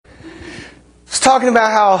talking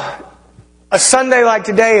about how a Sunday like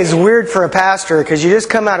today is weird for a pastor because you just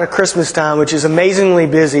come out of Christmas time, which is amazingly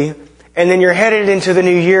busy, and then you're headed into the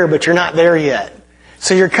new year, but you're not there yet.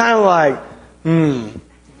 So you're kind of like,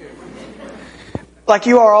 like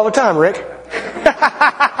you are all the time, Rick.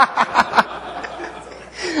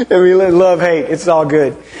 I mean, love, hate, it's all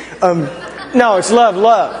good. No, it's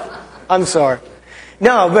love. I'm sorry.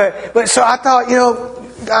 No, but so I thought,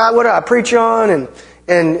 God, what do I preach on?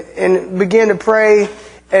 And begin to pray.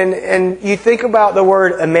 And you think about the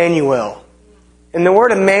word Emmanuel. And the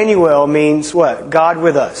word Emmanuel means what? God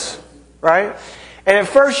with us. Right? And at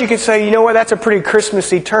first you can say, you know what, that's a pretty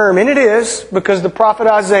Christmassy term. And it is, because the prophet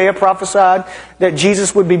Isaiah prophesied that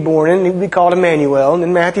Jesus would be born and he'd be called Emmanuel. And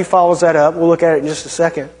then Matthew follows that up. We'll look at it in just a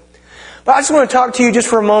second. But I just want to talk to you just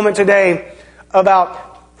for a moment today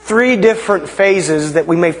about 3 different phases that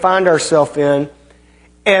we may find ourselves in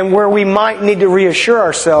and where we might need to reassure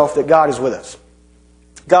ourselves that God is with us.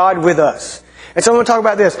 God with us. And so I'm going to talk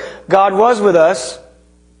about this. God was with us,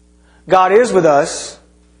 God is with us,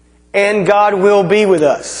 and God will be with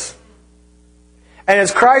us. And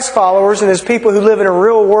as Christ followers and as people who live in a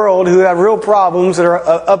real world, who have real problems, that are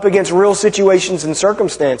up against real situations and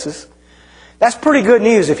circumstances, that's pretty good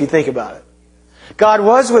news if you think about it. God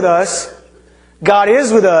was with us, God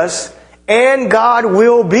is with us, and God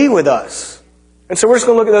will be with us. And so we're just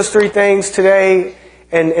going to look at those 3 things today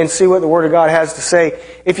and see what the Word of God has to say.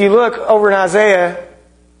 If you look over in Isaiah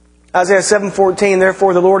 7:14,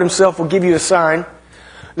 therefore the Lord Himself will give you a sign.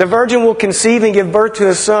 The virgin will conceive and give birth to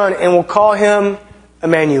a son and will call him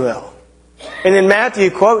Emmanuel. And then Matthew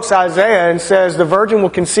quotes Isaiah and says, the virgin will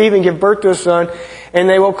conceive and give birth to a son and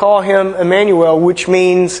they will call him Emmanuel, which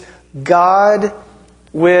means God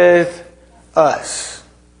with us.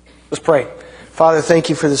 Let's pray. Father, thank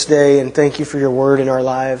you for this day and thank you for your word in our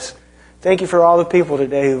lives. Thank you for all the people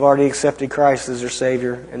today who've already accepted Christ as their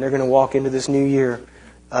Savior and they're going to walk into this new year,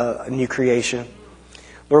 a new creation.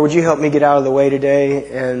 Lord, would you help me get out of the way today?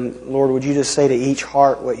 And Lord, would you just say to each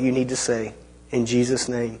heart what you need to say? In Jesus'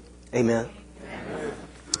 name, amen. Amen.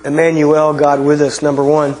 Emmanuel, God with us, number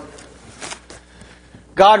 1.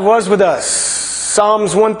 God was with us.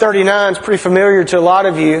 Psalms 139 is pretty familiar to a lot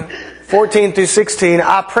of you. 14 through 16.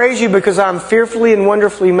 I praise you because I'm fearfully and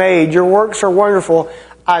wonderfully made. Your works are wonderful.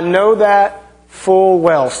 I know that full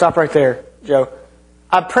well. Stop right there, Joe.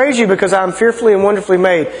 I praise you because I am fearfully and wonderfully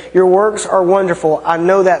made. Your works are wonderful. I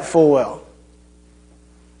know that full well.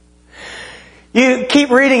 You keep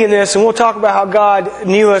reading in this and we'll talk about how God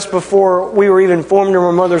knew us before we were even formed in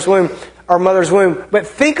our mother's womb. But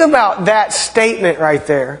think about that statement right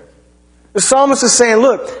there. The psalmist is saying,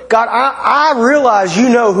 look, God, I realize you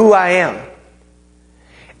know who I am.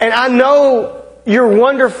 And I know you're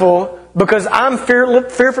wonderful because I'm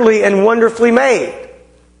fearfully and wonderfully made.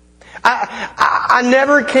 I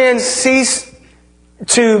never can cease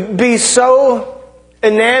to be so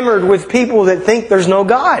enamored with people that think there's no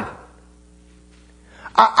God.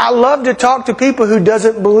 I love to talk to people who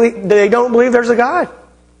don't believe there's a God.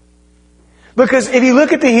 Because if you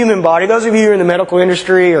look at the human body, those of you who are in the medical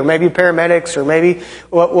industry or maybe paramedics or maybe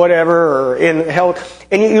whatever or in health,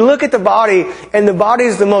 and you look at the body, and the body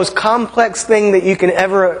is the most complex thing that you can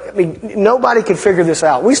ever... I mean, nobody can figure this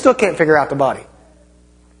out. We still can't figure out the body.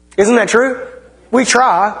 Isn't that true? We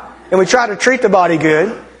try, and we try to treat the body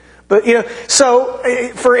good. But, so,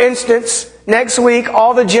 for instance, next week,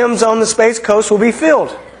 all the gyms on the Space Coast will be filled.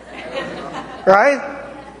 Right?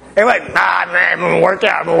 They're like, nah, man, I'm going to work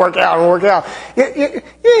out. You ain't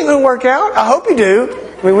going to work out. I hope you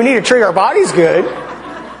do. I mean, we need to treat our bodies good.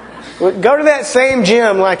 Go to that same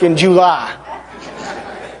gym like in July.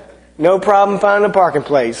 No problem finding a parking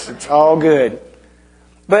place. It's all good.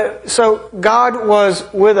 But so God was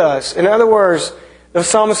with us. In other words, the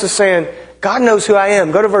psalmist is saying, God knows who I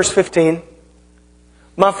am. Go to verse 15.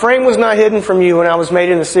 My frame was not hidden from you when I was made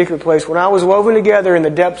in the secret place, when I was woven together in the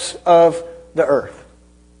depths of the earth.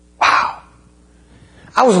 Wow.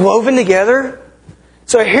 I was woven together.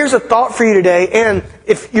 So here's a thought for you today. And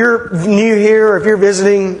if you're new here or if you're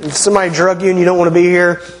visiting, if somebody drugged you and you don't want to be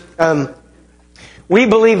here, we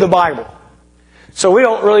believe the Bible. So we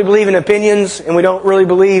don't really believe in opinions and we don't really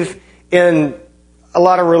believe in a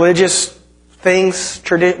lot of religious things,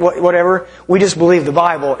 whatever. We just believe the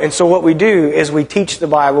Bible. And so what we do is we teach the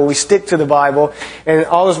Bible, we stick to the Bible, and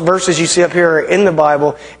all those verses you see up here are in the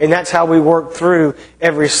Bible, and that's how we work through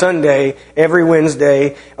every Sunday, every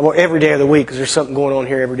Wednesday, well, every day of the week, because there's something going on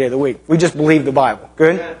here every day of the week. We just believe the Bible.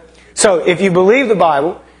 Good? So if you believe the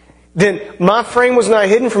Bible, then my frame was not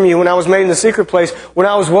hidden from you when I was made in the secret place, when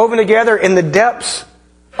I was woven together in the depths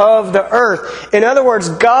of the earth. In other words,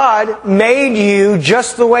 God made you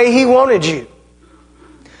just the way He wanted you.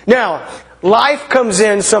 Now, life comes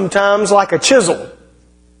in sometimes like a chisel.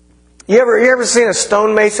 You ever seen a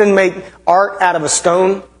stonemason make art out of a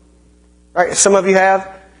stone? Right? Some of you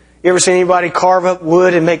have. You ever seen anybody carve up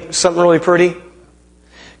wood and make something really pretty?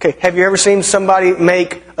 Okay, have you ever seen somebody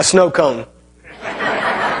make a snow cone?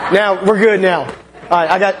 Now, we're good now. All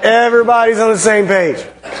right, I got everybody's on the same page.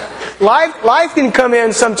 Life can come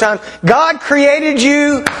in sometimes. God created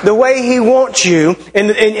you the way He wants you,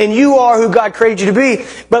 and you are who God created you to be.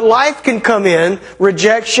 But life can come in,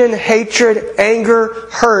 rejection, hatred, anger,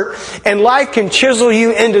 hurt, and life can chisel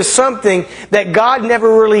you into something that God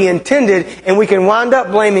never really intended, and we can wind up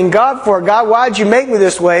blaming God for it. God, why'd you make me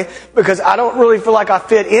this way? Because I don't really feel like I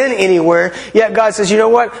fit in anywhere. Yet God says, you know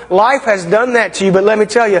what? Life has done that to you, but let me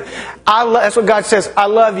tell you, that's what God says. I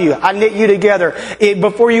love you. I knit you together.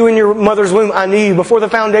 Before you in your mother's womb, I knew you. Before the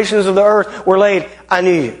foundations of the earth were laid, I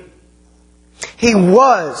knew you. He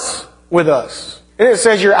was with us. And it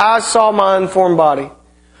says, your eyes saw my unformed body.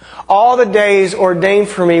 All the days ordained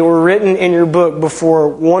for me were written in your book before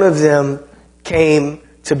one of them came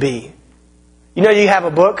to be. You know you have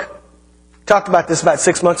a book? Talked about this about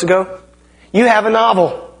 6 months ago. You have a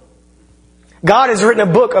novel. God has written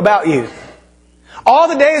a book about you. All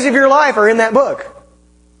the days of your life are in that book.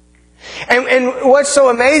 And what's so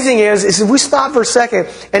amazing is if we stop for a second,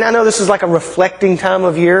 and I know this is like a reflecting time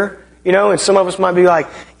of year, you know, and some of us might be like,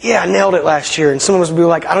 yeah, I nailed it last year. And some of us will be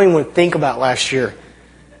like, I don't even want to think about last year.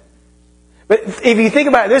 But if you think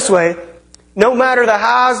about it this way, no matter the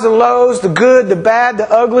highs, the lows, the good, the bad,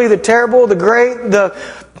 the ugly, the terrible, the great, the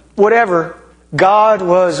whatever, God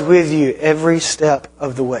was with you every step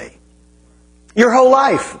of the way. Your whole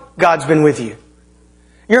life, God's been with you.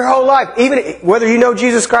 Your whole life, even whether you know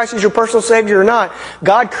Jesus Christ as your personal Savior or not,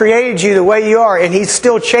 God created you the way you are, and He's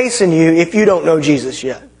still chasing you if you don't know Jesus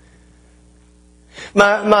yet.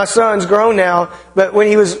 My son's grown now, but when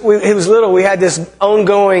he was little, we had this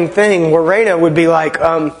ongoing thing where Raina would be like,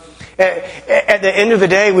 at the end of the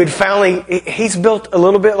day, he's built a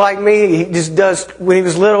little bit like me. He just does, when he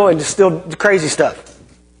was little, and just still crazy stuff.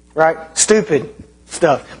 Right? Stupid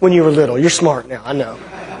stuff. When you were little. You're smart now, I know.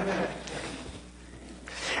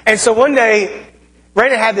 And so one day,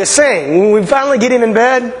 Raina had this saying, when we finally get him in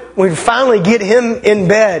bed,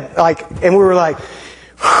 and we were like,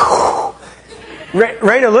 whew.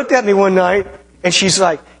 Raina looked at me one night, and she's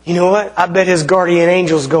like, you know what? I bet his guardian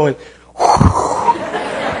angel's going, whew.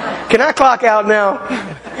 Can I clock out now?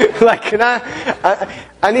 Like, can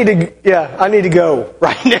I need to go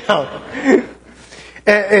right now.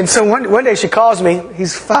 And so one day she calls me.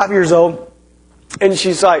 He's 5 years old. And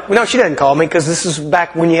she's like, no, she doesn't call me because this is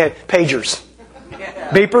back when you had pagers.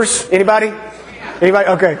 Beepers? Anybody?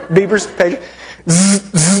 Okay, beepers, pagers. Zzz,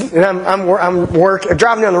 zzz. And I'm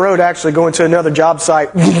driving down the road actually going to another job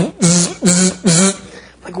site. Zzz, zzz, zzz.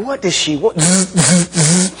 Like, what does she want? Zzz, zzz,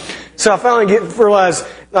 zzz. So I finally realize,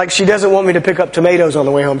 like, she doesn't want me to pick up tomatoes on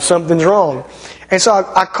the way home. Something's wrong. And so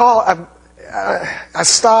I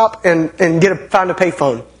stop and find a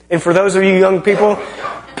payphone. And for those of you young people,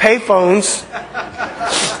 payphones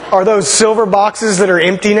are those silver boxes that are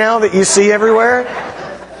empty now that you see everywhere.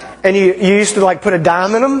 And you used to like put a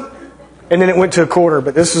dime in them, and then it went to a quarter.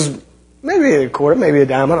 But this is maybe a quarter, maybe a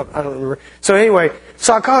dime. I don't remember. So anyway,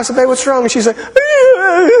 so I called and said, "Hey, what's wrong?" And she's like,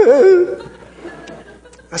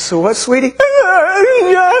 I said, "What, sweetie?"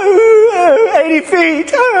 80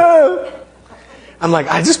 feet. I'm like,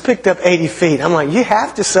 I just picked up 80 feet. I'm like, you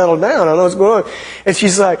have to settle down. I don't know what's going on. And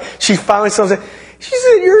she's like, she finally says, she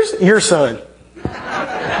said, your son.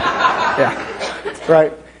 Yeah,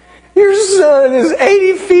 right. Your son is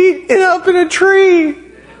 80 feet and up in a tree.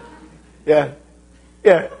 Yeah.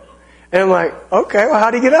 And I'm like, okay, well,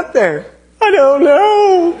 how'd he get up there? I don't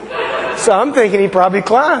know. So I'm thinking he probably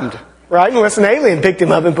climbed, right? Unless an alien picked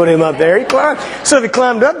him up and put him up there. He climbed. So if he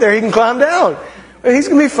climbed up there, he can climb down. He's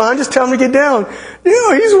going to be fine. Just tell him to get down.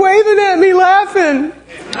 No, he's waving at me, laughing.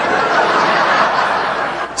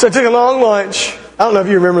 So I took a long lunch. I don't know if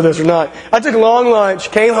you remember this or not. I took a long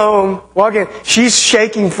lunch, came home, walked in. She's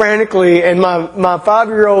shaking frantically, and my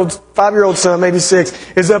 5-year-old son, maybe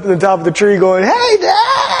 6, is up in the top of the tree going, "Hey,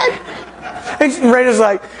 Dad!" And Raina's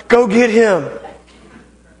like, "Go get him."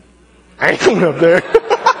 I ain't coming up there.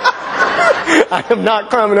 I am not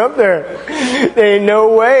climbing up there. There ain't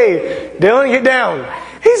no way. Dylan, get down.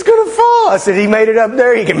 He's going to fall. I said, he made it up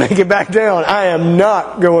there. He can make it back down. I am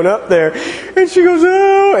not going up there. And she goes,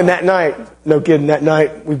 oh. And that night, no kidding, that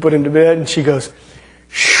night we put him to bed and she goes,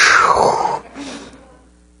 shoo.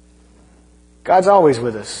 God's always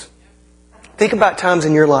with us. Think about times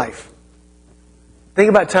in your life. Think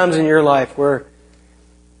about times in your life where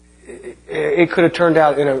it could have turned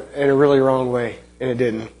out in a really wrong way, and it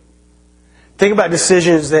didn't. Think about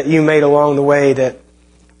decisions that you made along the way that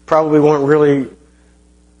probably weren't really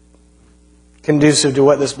conducive to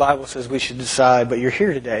what this Bible says we should decide, but you're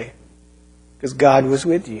here today because God was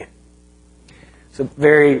with you. It's a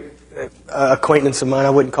very acquaintance of mine.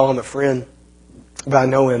 I wouldn't call him a friend, but I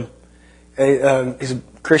know him. He's a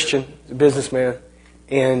Christian, he's a businessman,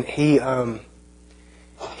 and he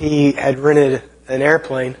had rented an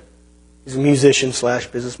airplane. He's a musician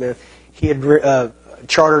 / businessman. He had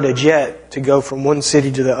chartered a jet to go from one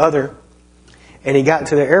city to the other, and he got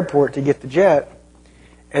to the airport to get the jet,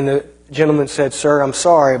 and the gentleman said, "Sir, I'm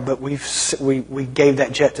sorry, but we gave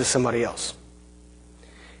that jet to somebody else."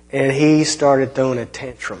 And he started throwing a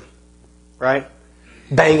tantrum, right?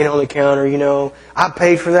 Banging on the counter, I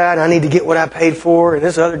paid for that, I need to get what I paid for, and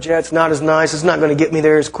this other jet's not as nice, it's not going to get me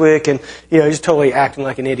there as quick, and he's totally acting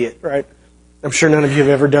like an idiot, right? I'm sure none of you have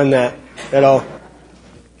ever done that at all.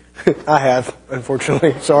 I have,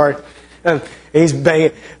 unfortunately, sorry. He's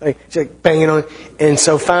banging on, and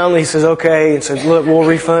so finally he says, okay, and says, look, we'll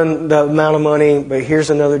refund the amount of money, but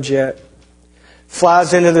here's another jet.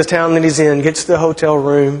 Flies into the town that he's in, gets to the hotel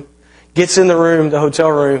room, gets in the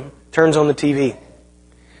hotel room, turns on the TV.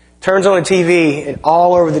 Turns on the TV, and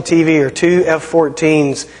all over the TV are two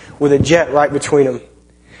F-14s with a jet right between them.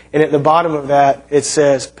 And at the bottom of that, it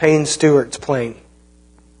says, Payne Stewart's plane.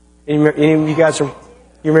 Any of you guys, you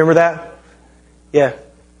remember that? Yeah.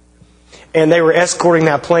 And they were escorting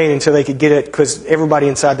that plane until they could get it, because everybody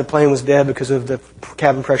inside the plane was dead because of the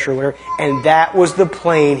cabin pressure or whatever. And that was the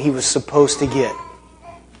plane he was supposed to get.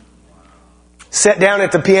 Sat down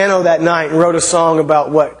at the piano that night and wrote a song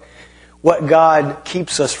about what God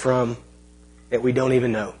keeps us from that we don't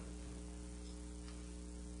even know.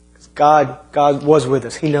 God was with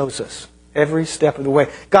us. He knows us every step of the way.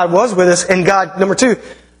 God was with us, and number 2,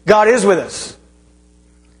 God is with us.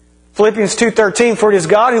 Philippians 2:13, for it is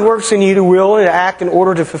God who works in you to will and to act in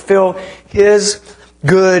order to fulfill His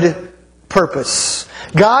good purpose.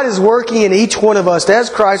 God is working in each one of us. As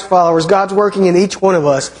Christ followers, God's working in each one of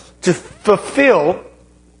us to fulfill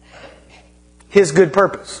His good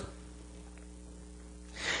purpose.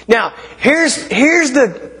 Now, here's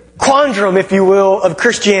the quandrum, if you will, of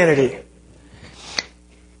Christianity.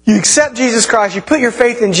 You accept Jesus Christ, you put your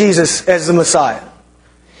faith in Jesus as the Messiah.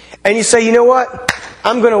 And you say, you know what?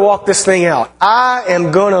 I'm going to walk this thing out.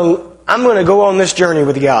 I'm going to go on this journey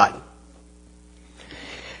with God.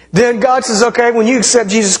 Then God says, okay, when you accept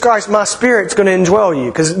Jesus Christ, my Spirit's going to indwell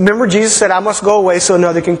you. Because remember, Jesus said, I must go away so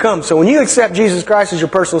another can come. So when you accept Jesus Christ as your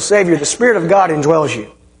personal Savior, the Spirit of God indwells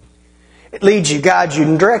you. It leads you, guides you,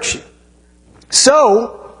 and directs you.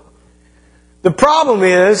 So, the problem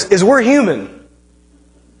is we're human.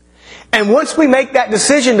 And once we make that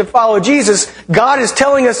decision to follow Jesus, God is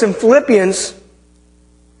telling us in Philippians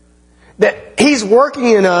that He's working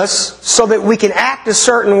in us so that we can act a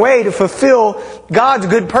certain way to fulfill God's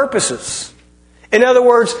good purposes. In other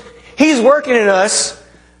words, He's working in us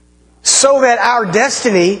so that our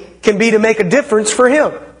destiny can be to make a difference for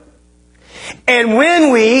Him. And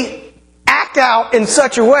when we act out in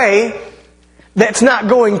such a way that's not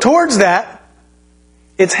going towards that,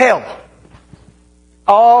 it's hell.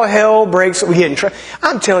 All hell breaks. We get in trouble.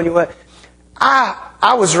 I'm telling you what,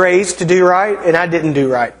 I was raised to do right, and I didn't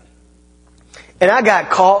do right. And I got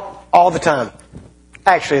caught all the time.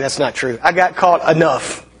 Actually, that's not true. I got caught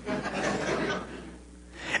enough.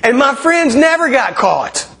 And my friends never got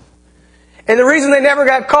caught. And the reason they never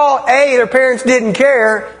got caught, A, their parents didn't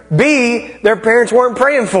care. B, their parents weren't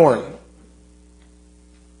praying for them.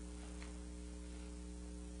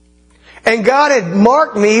 And God had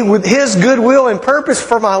marked me with His goodwill and purpose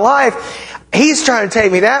for my life. He's trying to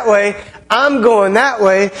take me that way. I'm going that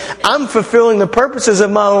way. I'm fulfilling the purposes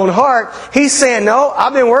of my own heart. He's saying, no,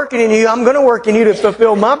 I've been working in you. I'm going to work in you to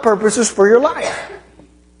fulfill my purposes for your life.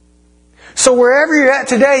 So wherever you're at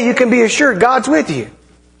today, you can be assured God's with you.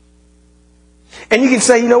 And you can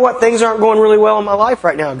say, you know what, things aren't going really well in my life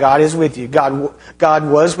right now. God is with you. God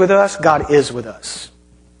was with us. God is with us.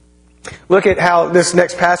 Look at how this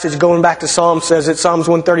next passage, going back to Psalms, says it. Psalms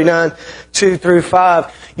 139, 2 through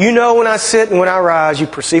 5. You know when I sit and when I rise, you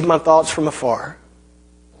perceive my thoughts from afar.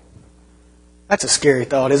 That's a scary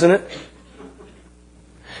thought, isn't it?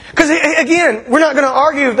 Because again, we're not going to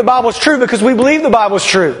argue if the Bible's true because we believe the Bible's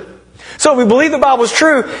true. So if we believe the Bible's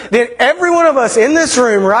true, then every one of us in this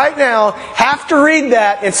room right now have to read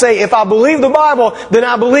that and say, if I believe the Bible, then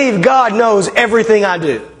I believe God knows everything I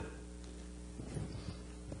do.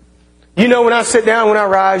 You know when I sit down, when I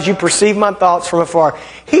rise, you perceive my thoughts from afar.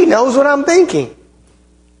 He knows what I'm thinking.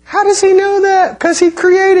 How does He know that? Because He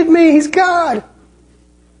created me. He's God.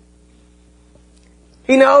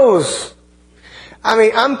 He knows. I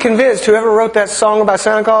mean, I'm convinced whoever wrote that song about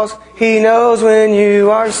Santa Claus, He knows when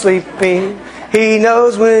you are sleeping. He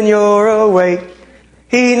knows when you're awake.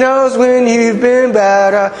 He knows when you've been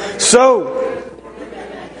bad. So,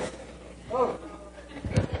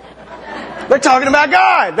 they're talking about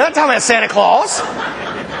God. They're not talking about Santa Claus.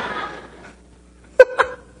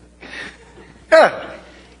 Yeah.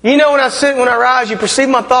 You know, when I sit, when I rise, you perceive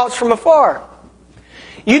my thoughts from afar.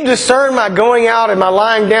 You discern my going out and my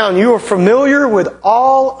lying down. You are familiar with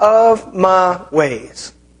all of my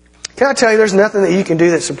ways. Can I tell you, there's nothing that you can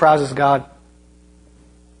do that surprises God?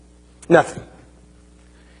 Nothing.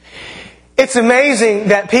 It's amazing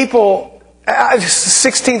that people,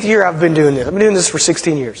 16th year I've been doing this. I've been doing this for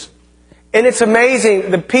 16 years. And it's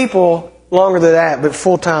amazing the people, longer than that, but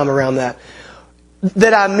full time around that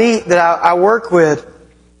I meet, that I work with.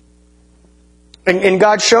 And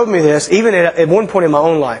God showed me this, even at one point in my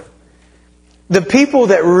own life. The people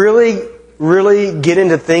that really, really get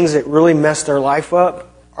into things that really mess their life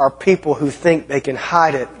up are people who think they can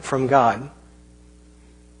hide it from God.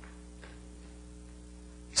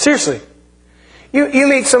 Seriously. You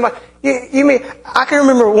meet somebody, I can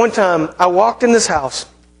remember one time I walked in this house.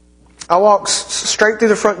 I walked straight through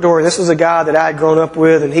the front door. This was a guy that I had grown up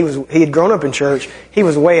with, and he had grown up in church. He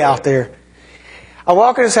was way out there. I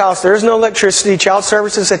walk in his house. There's no electricity. Child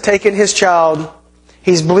services had taken his child.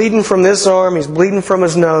 He's bleeding from this arm. He's bleeding from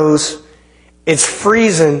his nose. It's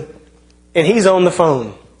freezing, and he's on the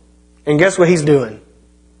phone. And guess what he's doing?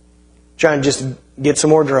 Trying to just get some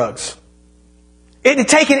more drugs. It had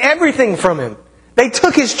taken everything from him. They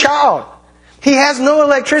took his child. He has no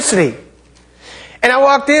electricity. And I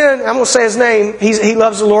walked in. I'm going to say his name. He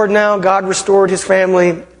loves the Lord now. God restored his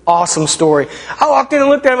family. Awesome story. I walked in and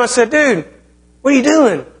looked at him. I said, dude, what are you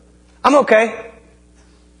doing? I'm okay.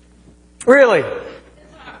 Really?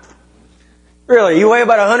 Really? You weigh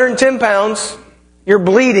about 110 pounds. You're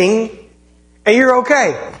bleeding. And you're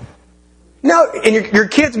okay. No, and your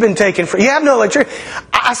kid's been taken from you. Have no electricity.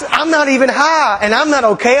 I said, I'm not even high, and I'm not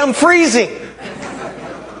okay. I'm freezing.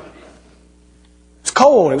 It's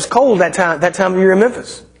cold. It was cold that time of year in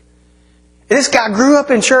Memphis. And this guy grew up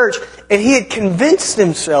in church, and he had convinced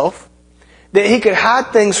himself that he could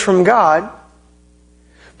hide things from God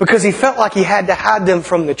because he felt like he had to hide them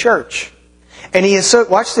from the church. And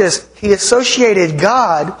watch this. He associated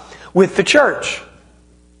God with the church.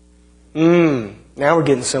 Now we're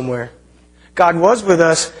getting somewhere. God was with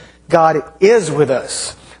us. God is with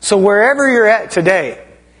us. So wherever you're at today,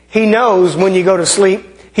 He knows when you go to sleep.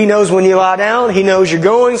 He knows when you lie down. He knows your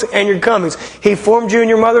goings and your comings. He formed you in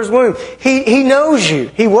your mother's womb. He knows you.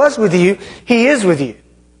 He was with you. He is with you.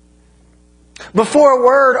 Before a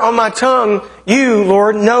word on my tongue, you,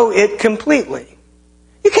 Lord, know it completely.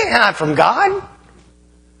 You can't hide from God.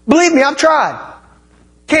 Believe me, I've tried.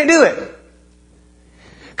 Can't do it.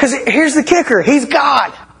 Because here's the kicker. He's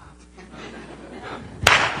God.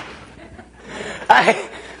 I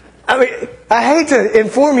hate to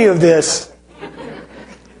inform you of this.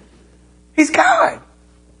 He's God.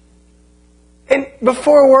 And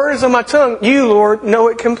before a word is on my tongue, you, Lord, know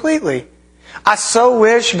it completely. I so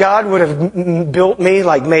wish God would have built me,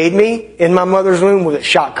 like made me, in my mother's womb with a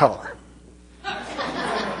shock collar.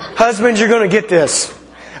 Husbands, you're going to get this.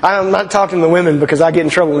 I'm not talking to the women because I get in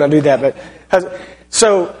trouble when I do that. But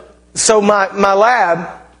so my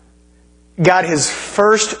lab got his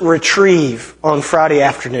first retrieve on Friday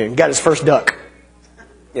afternoon. Got his first duck.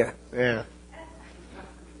 Yeah.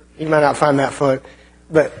 You might not find that fun.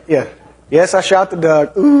 But, yeah. Yes, I shot the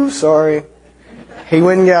duck. Ooh, sorry. He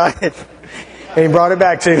went and got it. And he brought it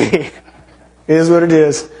back to me. It is what it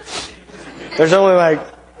is. There's only like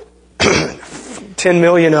 10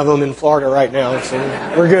 million of them in Florida right now. So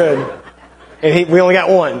we're good. And we only got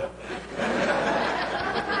one.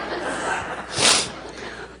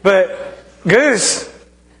 But Goose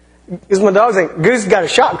is my dog's name. Goose got a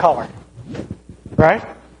shock collar. Right?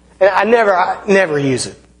 And I never use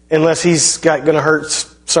it. Unless he's going to hurt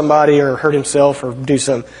somebody or hurt himself or do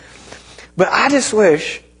something. But I just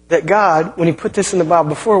wish that God, when He put this in the Bible,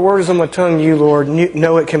 before a word is on my tongue, you, Lord,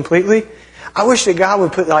 know it completely. I wish that God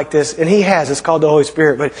would put it like this, and He has. It's called the Holy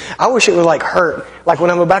Spirit. But I wish it would like hurt. Like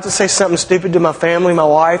when I'm about to say something stupid to my family, my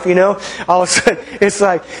wife, all of a sudden it's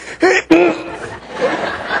like...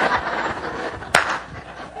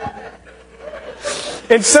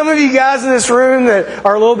 And some of you guys in this room that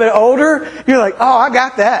are a little bit older, you're like, oh, I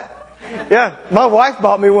got that. Yeah, my wife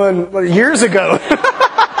bought me one years ago.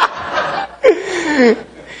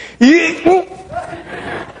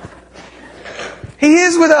 He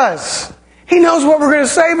is with us. He knows what we're going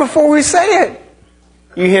to say before we say it.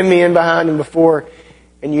 You hem me in behind and before,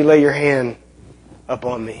 and you lay your hand up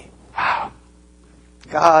on me. Wow.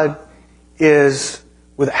 God is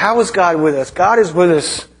with us. How is God with us? God is with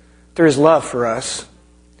us through His love for us.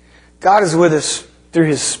 God is with us through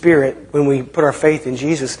His Spirit when we put our faith in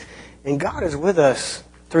Jesus. And God is with us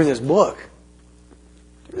through this book.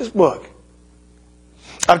 Through this book.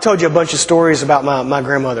 I've told you a bunch of stories about my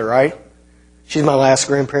grandmother, right? She's my last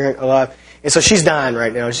grandparent alive. And so she's dying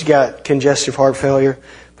right now. She's got congestive heart failure.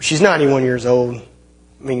 But she's 91 years old.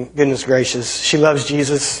 I mean, goodness gracious. She loves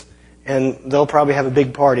Jesus. And they'll probably have a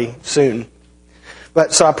big party soon.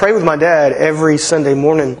 But so I pray with my dad every Sunday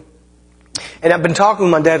morning. And I've been talking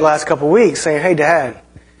with my dad the last couple of weeks saying, hey, Dad,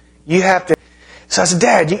 you have to... So I said,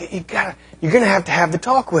 Dad, you're going to have the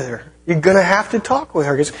talk with her. You're going to have to talk with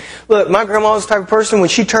her. Because, look, my grandma was the type of person, when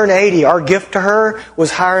she turned 80, our gift to her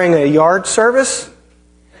was hiring a yard service.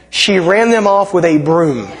 She ran them off with a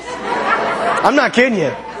broom. I'm not kidding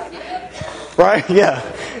you. Right? Yeah.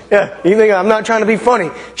 You think I'm not trying to be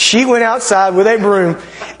funny. She went outside with a broom,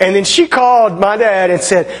 and then she called my dad and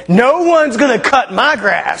said, no one's going to cut my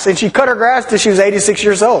grass. And she cut her grass till she was 86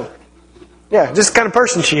 years old. Yeah, just the kind of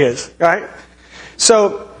person she is. Right?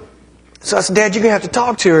 So I said, Dad, you're going to have to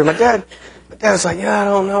talk to her. My dad was like, yeah, I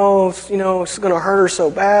don't know. It's going to hurt her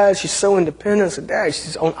so bad. She's so independent. I said, Dad,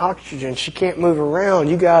 she's on oxygen. She can't move around.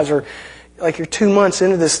 You guys are, like, you're 2 months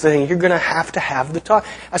into this thing. You're going to have the talk.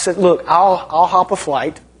 I said, look, I'll hop a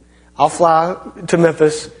flight. I'll fly to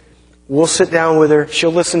Memphis. We'll sit down with her.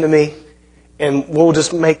 She'll listen to me. And we'll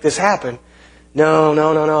just make this happen. No.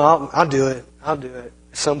 I'll do it. At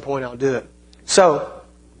some point, I'll do it. So,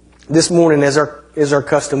 this morning, as our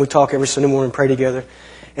custom, we talk every Sunday morning, pray together.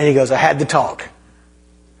 And he goes, I had to talk.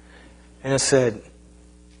 And I said,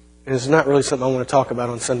 it's not really something I want to talk about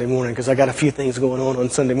on Sunday morning because I got a few things going on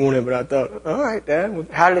Sunday morning. But I thought, all right, Dad,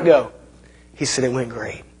 how did it go? He said, it went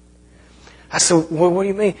great. I said, well, what do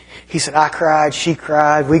you mean? He said, I cried, she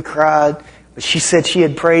cried, we cried. But she said she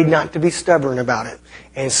had prayed not to be stubborn about it.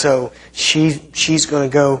 And so she's going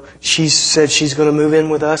to go, she said she's going to move in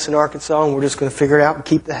with us in Arkansas and we're just going to figure it out and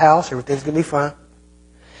keep the house. Everything's going to be fine.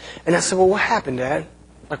 And I said, well, what happened, Dad?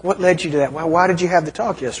 Like, what led you to that? Why did you have the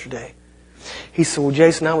talk yesterday? He said, well,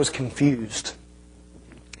 Jason, I was confused.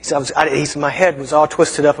 He said, my head was all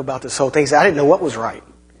twisted up about this whole thing. He said, I didn't know what was right.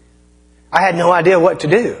 I had no idea what to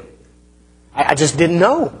do. I just didn't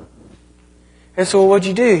know. And so, well, what'd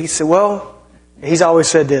you do? He said, well, he's always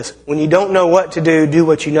said this, when you don't know what to do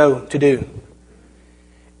what you know to do.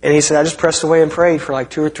 And he said, I just pressed away and prayed for like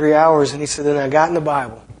 2 or 3 hours. And he said, then I got in the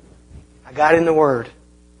Bible. I got in the Word.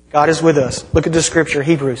 God is with us. Look at the scripture,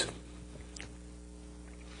 Hebrews.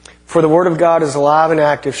 For the Word of God is alive and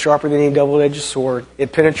active, sharper than any double-edged sword.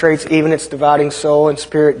 It penetrates even its dividing soul and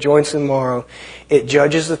spirit, joints and marrow. It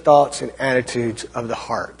judges the thoughts and attitudes of the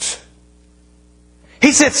heart.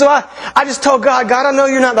 He said, so I just told God, I know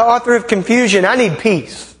you're not the author of confusion. I need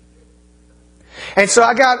peace. And so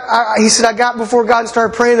I got before God and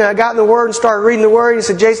started praying, and I got in the Word and started reading the Word. He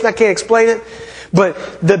said, Jason, I can't explain it.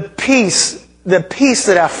 But the peace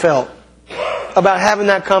that I felt about having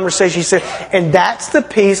that conversation, he said, and that's the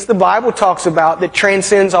peace the Bible talks about that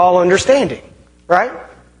transcends all understanding. Right?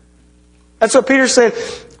 That's what Peter said.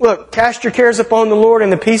 Look, cast your cares upon the Lord,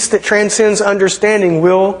 and the peace that transcends understanding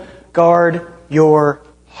will guard your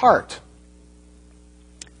heart.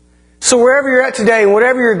 So wherever you're at today,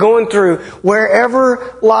 whatever you're going through,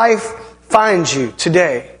 wherever life finds you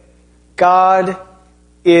today, God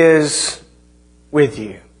is with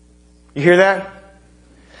you. You hear that?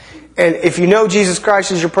 And if you know Jesus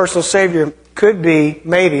Christ as your personal Savior, could be,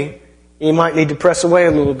 maybe, you might need to press away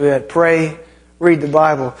a little bit, pray, read the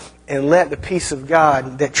Bible, and let the peace of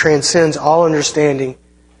God that transcends all understanding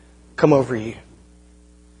come over you.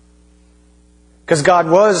 Because God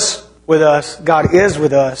was with us. God is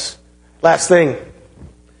with us. Last thing.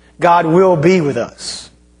 God will be with us.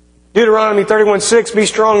 Deuteronomy 31:6, be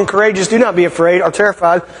strong and courageous. Do not be afraid or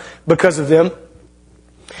terrified because of them.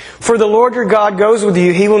 For the Lord your God goes with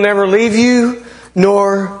you. He will never leave you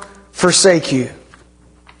nor forsake you.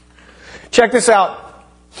 Check this out.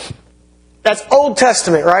 That's Old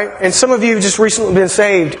Testament, right? And some of you have just recently been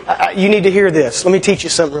saved. You need to hear this. Let me teach you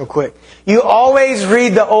something real quick. You always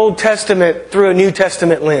read the Old Testament through a New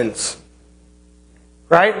Testament lens.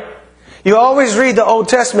 Right? You always read the Old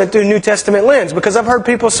Testament through a New Testament lens. Because I've heard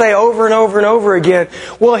people say over and over and over again,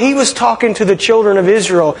 well, he was talking to the children of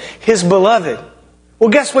Israel, his beloved. Well,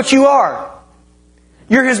 guess what you are?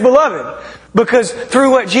 You're his beloved. Because through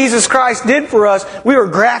what Jesus Christ did for us, we were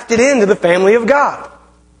grafted into the family of God.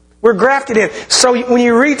 We're grafted in. So when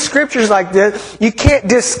you read scriptures like this, you can't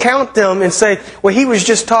discount them and say, well, he was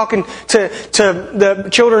just talking to the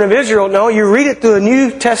children of Israel. No, you read it through a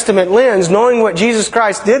New Testament lens, knowing what Jesus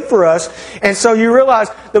Christ did for us. And so you realize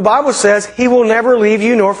the Bible says He will never leave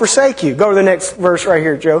you nor forsake you. Go to the next verse right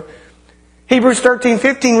here, Joe. Hebrews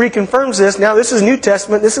 13:15 reconfirms this. Now this is New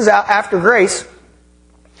Testament. This is after grace.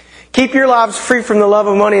 Keep your lives free from the love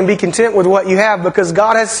of money and be content with what you have, because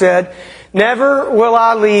God has said, never will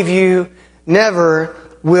I leave you, never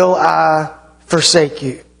will I forsake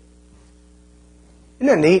you. Isn't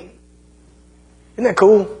that neat? Isn't that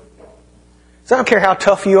cool? So I don't care how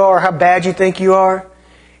tough you are, how bad you think you are.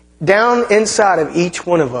 Down inside of each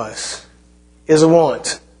one of us is a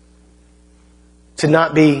want to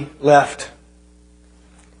not be left,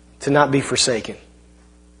 to not be forsaken.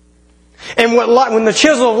 And when the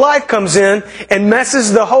chisel of life comes in and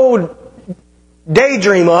messes the whole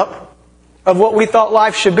daydream up of what we thought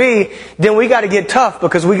life should be, then we got to get tough,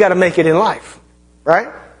 because we got to make it in life,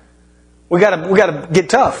 right? We got to get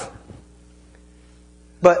tough.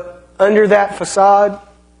 But under that facade,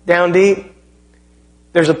 down deep,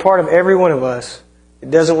 there's a part of every one of us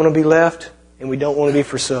that doesn't want to be left, and we don't want to be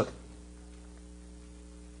forsook.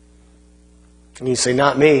 And you say,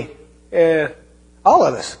 not me. Yeah, all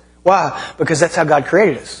of us. Why? Because that's how God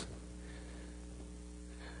created us.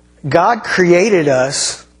 God created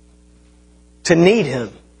us to need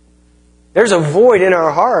Him. There's a void in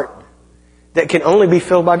our heart that can only be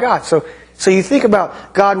filled by God. So you think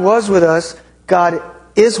about, God was with us, God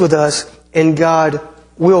is with us, and God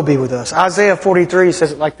will be with us. Isaiah 43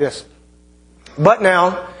 says it like this. But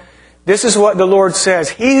now, this is what the Lord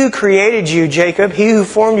says. He who created you, Jacob, He who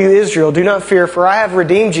formed you, Israel, do not fear, for I have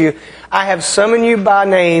redeemed you. I have summoned you by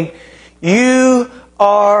name. You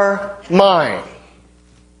are mine.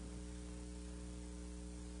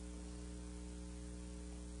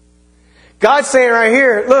 God's saying right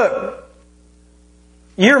here, look,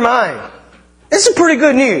 you're mine. This is pretty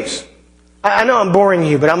good news. I know I'm boring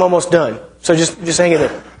you, but I'm almost done. So just hang in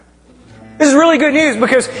there. This is really good news,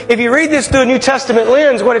 because if you read this through a New Testament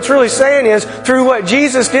lens, what it's really saying is, through what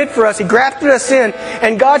Jesus did for us, He grafted us in,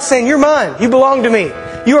 and God's saying, you're mine. You belong to me.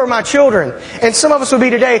 You are my children. And some of us would be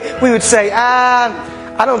today, we would say,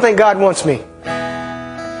 I don't think God wants me.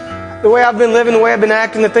 The way I've been living, the way I've been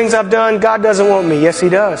acting, the things I've done, God doesn't want me. Yes, He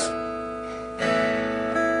does.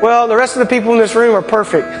 Well, the rest of the people in this room are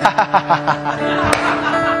perfect.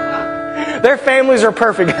 Their families are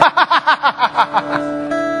perfect.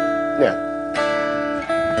 Yeah.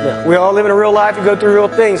 Yeah. We all live in a real life and go through real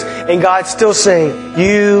things. And God's still saying,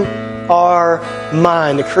 you are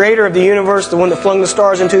mine. The creator of the universe, the one that flung the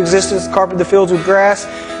stars into existence, carpeted the fields with grass,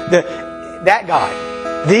 that God,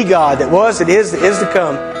 the God that was, that is to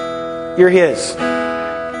come, you're His.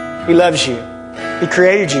 He loves you. He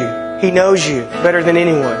created you. He knows you better than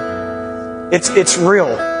anyone. It's real.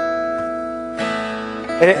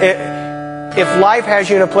 And if life has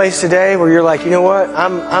you in a place today where you're like, you know what,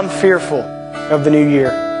 I'm fearful of the new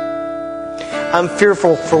year. I'm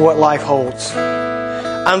fearful for what life holds.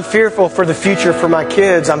 I'm fearful for the future for my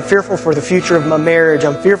kids. I'm fearful for the future of my marriage.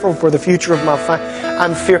 I'm fearful for the future of my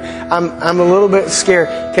I'm a little bit scared.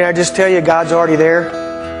 Can I just tell you, God's already there?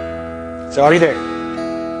 It's already there.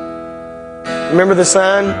 Remember the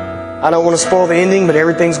sign? I don't want to spoil the ending, but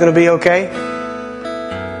everything's going to be okay.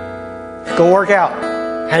 It's going to work out.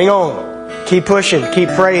 Hang on. Keep pushing. Keep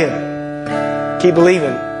praying. Keep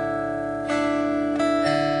believing.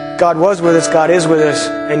 God was with us, God is with us,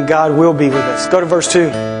 and God will be with us. Go to verse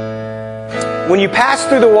 2. When you pass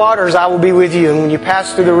through the waters, I will be with you, and when you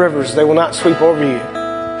pass through the rivers, they will not sweep over you.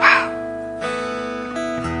 Wow.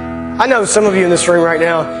 I know some of you in this room right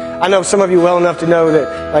now, I know some of you well enough to know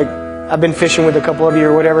that, like, I've been fishing with a couple of you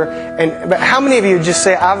or whatever, but how many of you just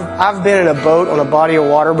say, I've been in a boat on a body of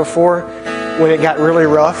water before when it got really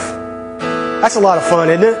rough? That's a lot of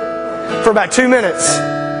fun, isn't it? For about 2 minutes.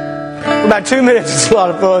 For about 2 minutes, it's a lot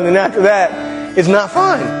of fun. And after that, it's not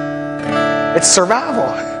fun. It's survival.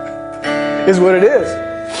 Is what it is.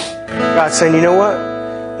 God's saying, you know what?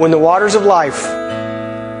 When the waters of life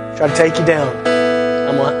try to take you down,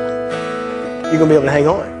 you're going to be able to hang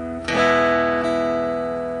on.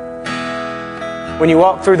 When you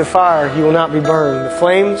walk through the fire, you will not be burned. The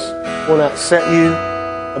flames will not set you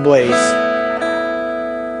ablaze.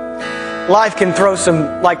 Life can throw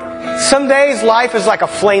some days life is like a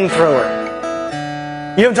flamethrower.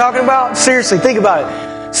 You know what I'm talking about? Seriously, think about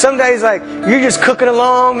it. Some days, like, you're just cooking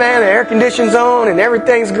along, man, the air conditioning's on and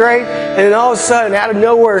everything's great, and then all of a sudden, out of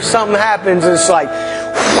nowhere, something happens and it's like,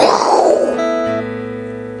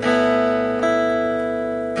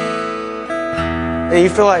 and you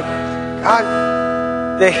feel like,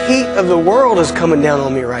 God, the heat of the world is coming down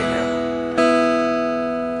on me right now.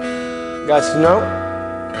 God said, no,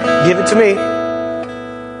 give it to me.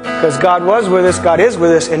 Because God was with us, God is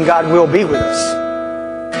with us, and God will be with us.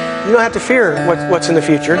 You don't have to fear what's in the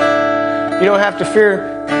future. You don't have to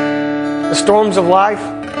fear the storms of life.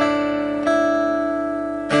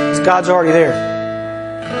 Because God's already there.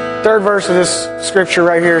 Third verse of this scripture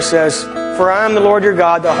right here says, for I am the Lord your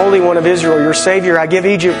God, the Holy One of Israel, your Savior. I give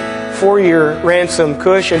Egypt for your ransom,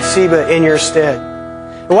 Cush and Seba in your stead.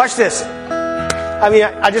 And watch this.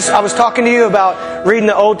 I was talking to you about reading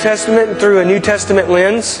the Old Testament through a New Testament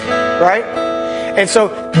lens, right? And so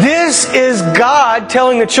this is God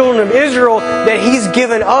telling the children of Israel that He's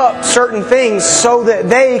given up certain things so that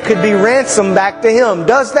they could be ransomed back to Him.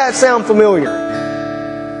 Does that sound familiar?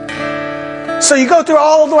 So you go through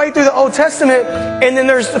all the way through the Old Testament, and then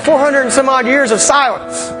there's the 400 and some odd years of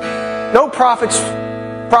silence. No prophets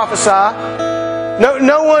prophesy.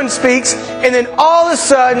 No one speaks. And then all of a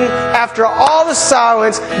sudden, after all the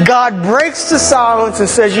silence, God breaks the silence and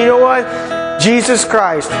says, you know what? Jesus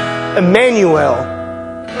Christ, Emmanuel,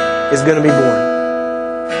 is going to be born.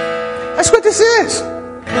 That's what this is.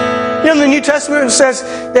 You know, the New Testament says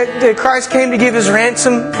that Christ came to give His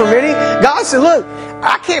ransom for many. God said, look,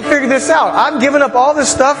 I can't figure this out. I've given up all this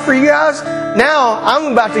stuff for you guys. Now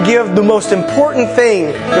I'm about to give the most important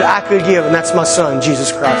thing that I could give, and that's my Son,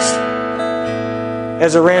 Jesus Christ,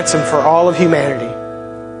 as a ransom for all of humanity.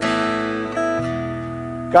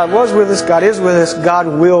 God was with us. God is with us. God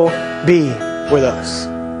will be with us.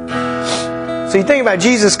 So you think about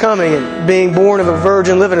Jesus coming and being born of a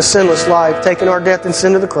virgin, living a sinless life, taking our death and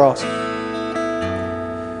sin to the cross,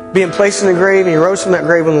 being placed in the grave, and He rose from that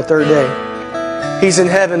grave on the third day. He's in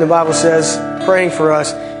heaven, the Bible says, praying for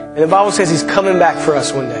us. And the Bible says He's coming back for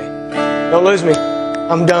us one day. Don't lose me.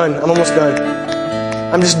 I'm done. I'm almost done.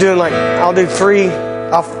 I'm just doing I'll do three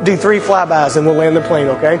flybys and we'll land the plane,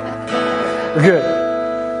 okay? We're good.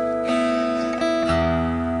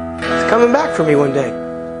 He's coming back for me one day.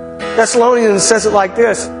 Thessalonians says it like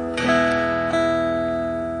this.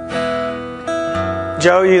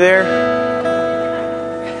 Joe, you there?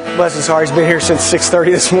 Bless his heart. He's been here since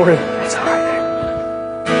 6:30 this morning. That's all right.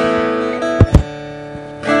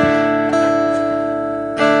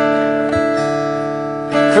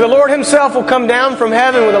 For the Lord Himself will come down from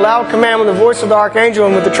heaven with a loud command, with the voice of the archangel,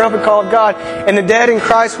 and with the trumpet call of God, and the dead in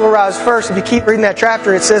Christ will rise first. If you keep reading that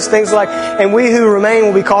chapter, it says things like, and we who remain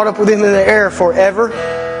will be caught up with Him in the air forever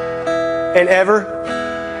and ever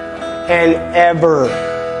and ever.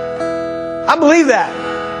 I believe that.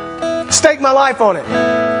 Stake my life on it.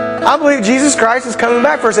 I believe Jesus Christ is coming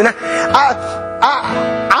back for us. And I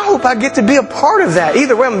hope I get to be a part of that.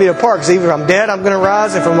 Either way, I'm going to be a part. Because either I'm dead, I'm going to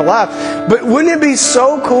rise. If I'm alive. But wouldn't it be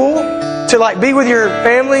so cool to be with your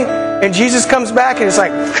family and Jesus comes back and it's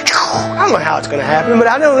like, I don't know how it's going to happen. But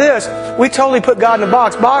I know this. We totally put God in a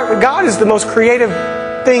box. God is the most creative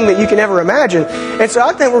thing that you can ever imagine. And so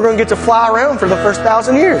I think we're going to get to fly around for the first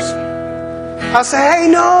 1,000 years. I'll say, hey,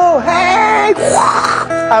 no, hey,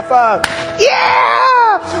 high five,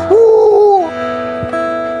 yeah, woo.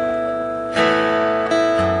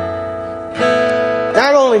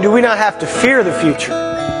 Not only do we not have to fear the future,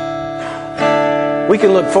 we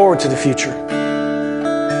can look forward to the future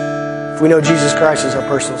if we know Jesus Christ is our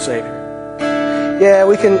personal Savior. Yeah,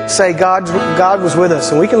 we can say God was with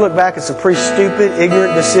us, and we can look back at some pretty stupid,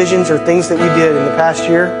 ignorant decisions or things that we did in the past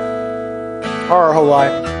year or our whole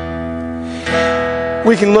life.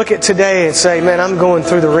 We can look at today and say, man, I'm going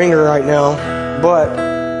through the ringer right now, but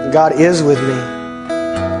God is with me.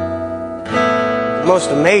 The most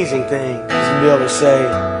amazing thing is to be able to say,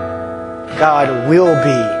 God will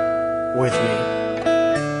be with me,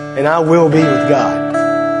 and I will be with God.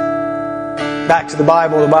 Back to the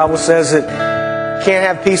Bible says that you can't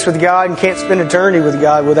have peace with God and can't spend eternity with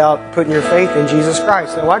God without putting your faith in Jesus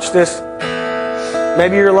Christ. Now watch this.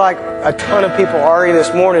 Maybe you're like a ton of people already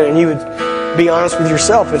this morning, and you would be honest with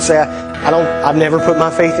yourself and say, I've never put my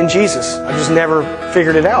faith in Jesus. I've just never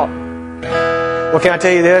figured it out. Well, can I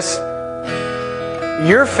tell you this?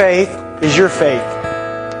 Your faith is your faith.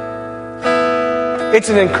 It's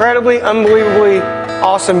an incredibly, unbelievably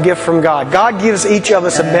awesome gift from God. God gives each of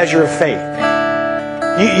us a measure of faith.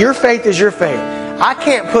 Your faith is your faith. I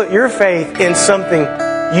can't put your faith in something.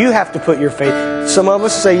 You have to put your faith. Some of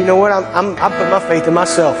us say, you know what? I put my faith in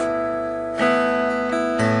myself.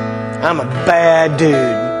 I'm a bad dude.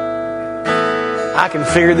 I can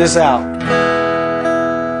figure this out.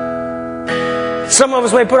 Some of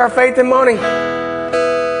us may put our faith in money.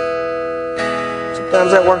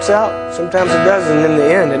 Sometimes that works out. Sometimes it doesn't. And in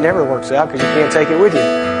the end, it never works out because you can't take it with you.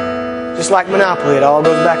 Just like Monopoly, it all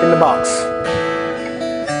goes back in the box.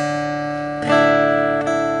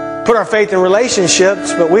 put our faith in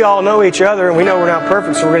relationships, but we all know each other and we know we're not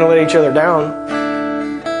perfect, so we're going to let each other down.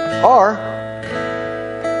 Or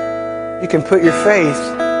you can put your faith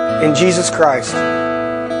in Jesus Christ.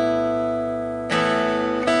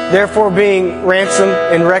 Therefore, being ransomed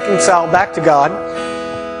and reconciled back to God,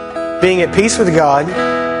 being at peace with God.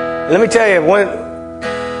 And let me tell you,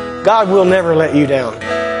 God will never let you down.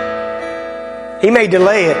 He may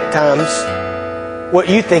delay at times. What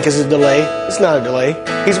you think is a delay, it's not a delay.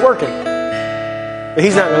 He's working. But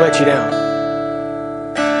He's not going to let you down.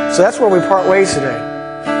 So that's where we part ways today.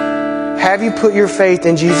 Have you put your faith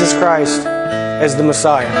in Jesus Christ as the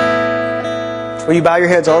Messiah? Will you bow your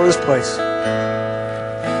heads all over this place?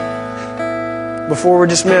 Before we're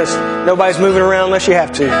dismissed, nobody's moving around unless you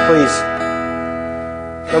have to, please.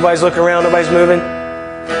 Nobody's looking around, nobody's moving.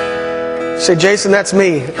 Say, Jason, that's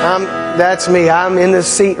me. That's me. I'm in this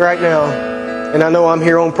seat right now. And I know I'm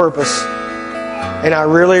here on purpose. And I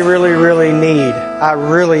really, really, really need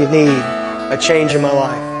a change in my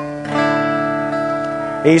life.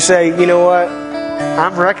 And you say, you know what?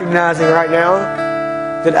 I'm recognizing right now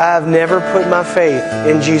that I've never put my faith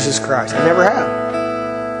in Jesus Christ. I never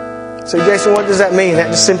have. So, Jason, what does that mean? That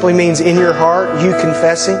just simply means in your heart, you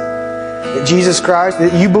confessing that Jesus Christ,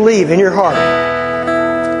 that you believe in your heart.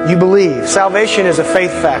 You believe. Salvation is a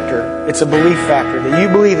faith factor. It's a belief factor. That you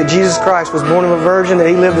believe that Jesus Christ was born of a virgin, that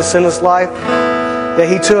He lived a sinless life, that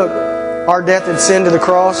He took our death and sin to the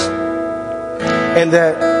cross, and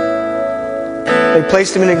that they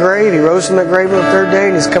placed Him in a grave. He rose from that grave on the third day,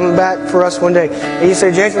 and He's coming back for us one day. And you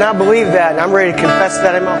say, Jason, I believe that, and I'm ready to confess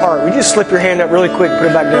that in my heart. Will you just slip your hand up really quick and put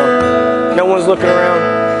it back down? No one's looking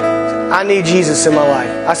around. I need Jesus in my life.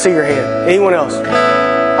 I see your hand. Anyone else?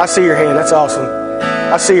 I see your hand. That's awesome.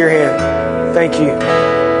 I see your hand. Thank you.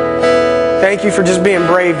 Thank you for just being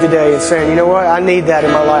brave today and saying, you know what? I need that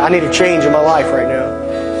in my life. I need a change in my life right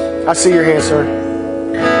now. I see your hand, sir.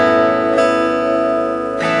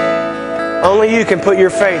 Only you can put your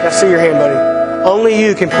faith. I see your hand, buddy. Only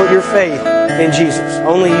you can put your faith in Jesus.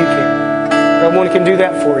 Only you can. No one can do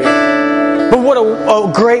that for you. But what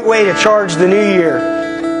a great way to charge the new year.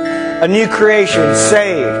 A new creation,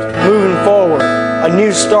 saved, moving forward. A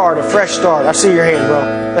new start, a fresh start. I see your hand, bro.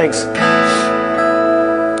 Thanks.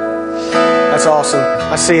 That's awesome.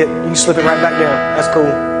 I see it. You can slip it right back down. That's cool.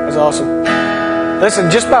 That's awesome.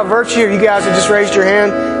 Listen, just by virtue of you guys that just raised your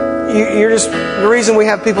hand, you're just, the reason we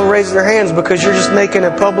have people raise their hands because you're just making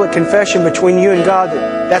a public confession between you and God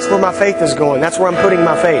that that's where my faith is going. That's where I'm putting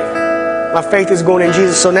my faith. My faith is going in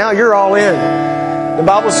Jesus. So now you're all in. The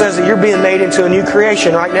Bible says that you're being made into a new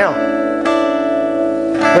creation right now.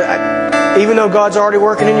 But even though God's already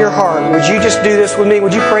working in your heart, would you just do this with me?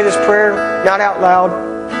 Would you pray this prayer, not out loud,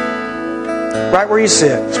 right where you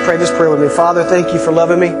sit? Just pray this prayer with me. Father, thank you for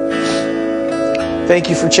loving me. Thank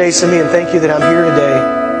you for chasing me, and thank you that I'm here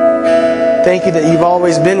today. Thank you that you've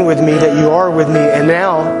always been with me, that you are with me, and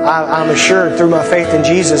now I'm assured through my faith in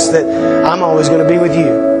Jesus that I'm always going to be with you.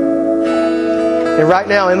 And right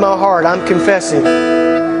now in my heart, I'm confessing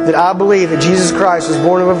that I believe that Jesus Christ was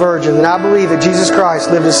born of a virgin, that I believe that Jesus Christ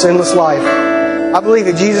lived a sinless life. I believe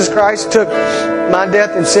that Jesus Christ took my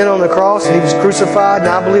death and sin on the cross and He was crucified, and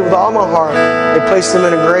I believe with all my heart they placed Him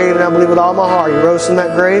in a grave, and I believe with all my heart He rose from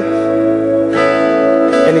that grave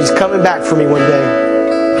and He's coming back for me one day.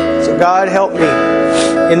 So God, help me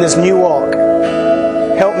in this new walk.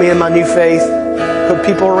 Help me in my new faith. Put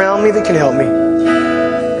people around me that can help me.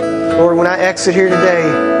 Lord, when I exit here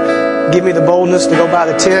today, give me the boldness to go by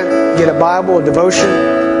the tent, get a Bible, a devotion,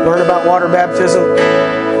 learn about water baptism,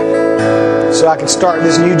 so I can start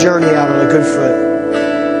this new journey out on a good foot.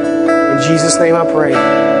 In Jesus' name I pray.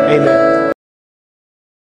 Amen.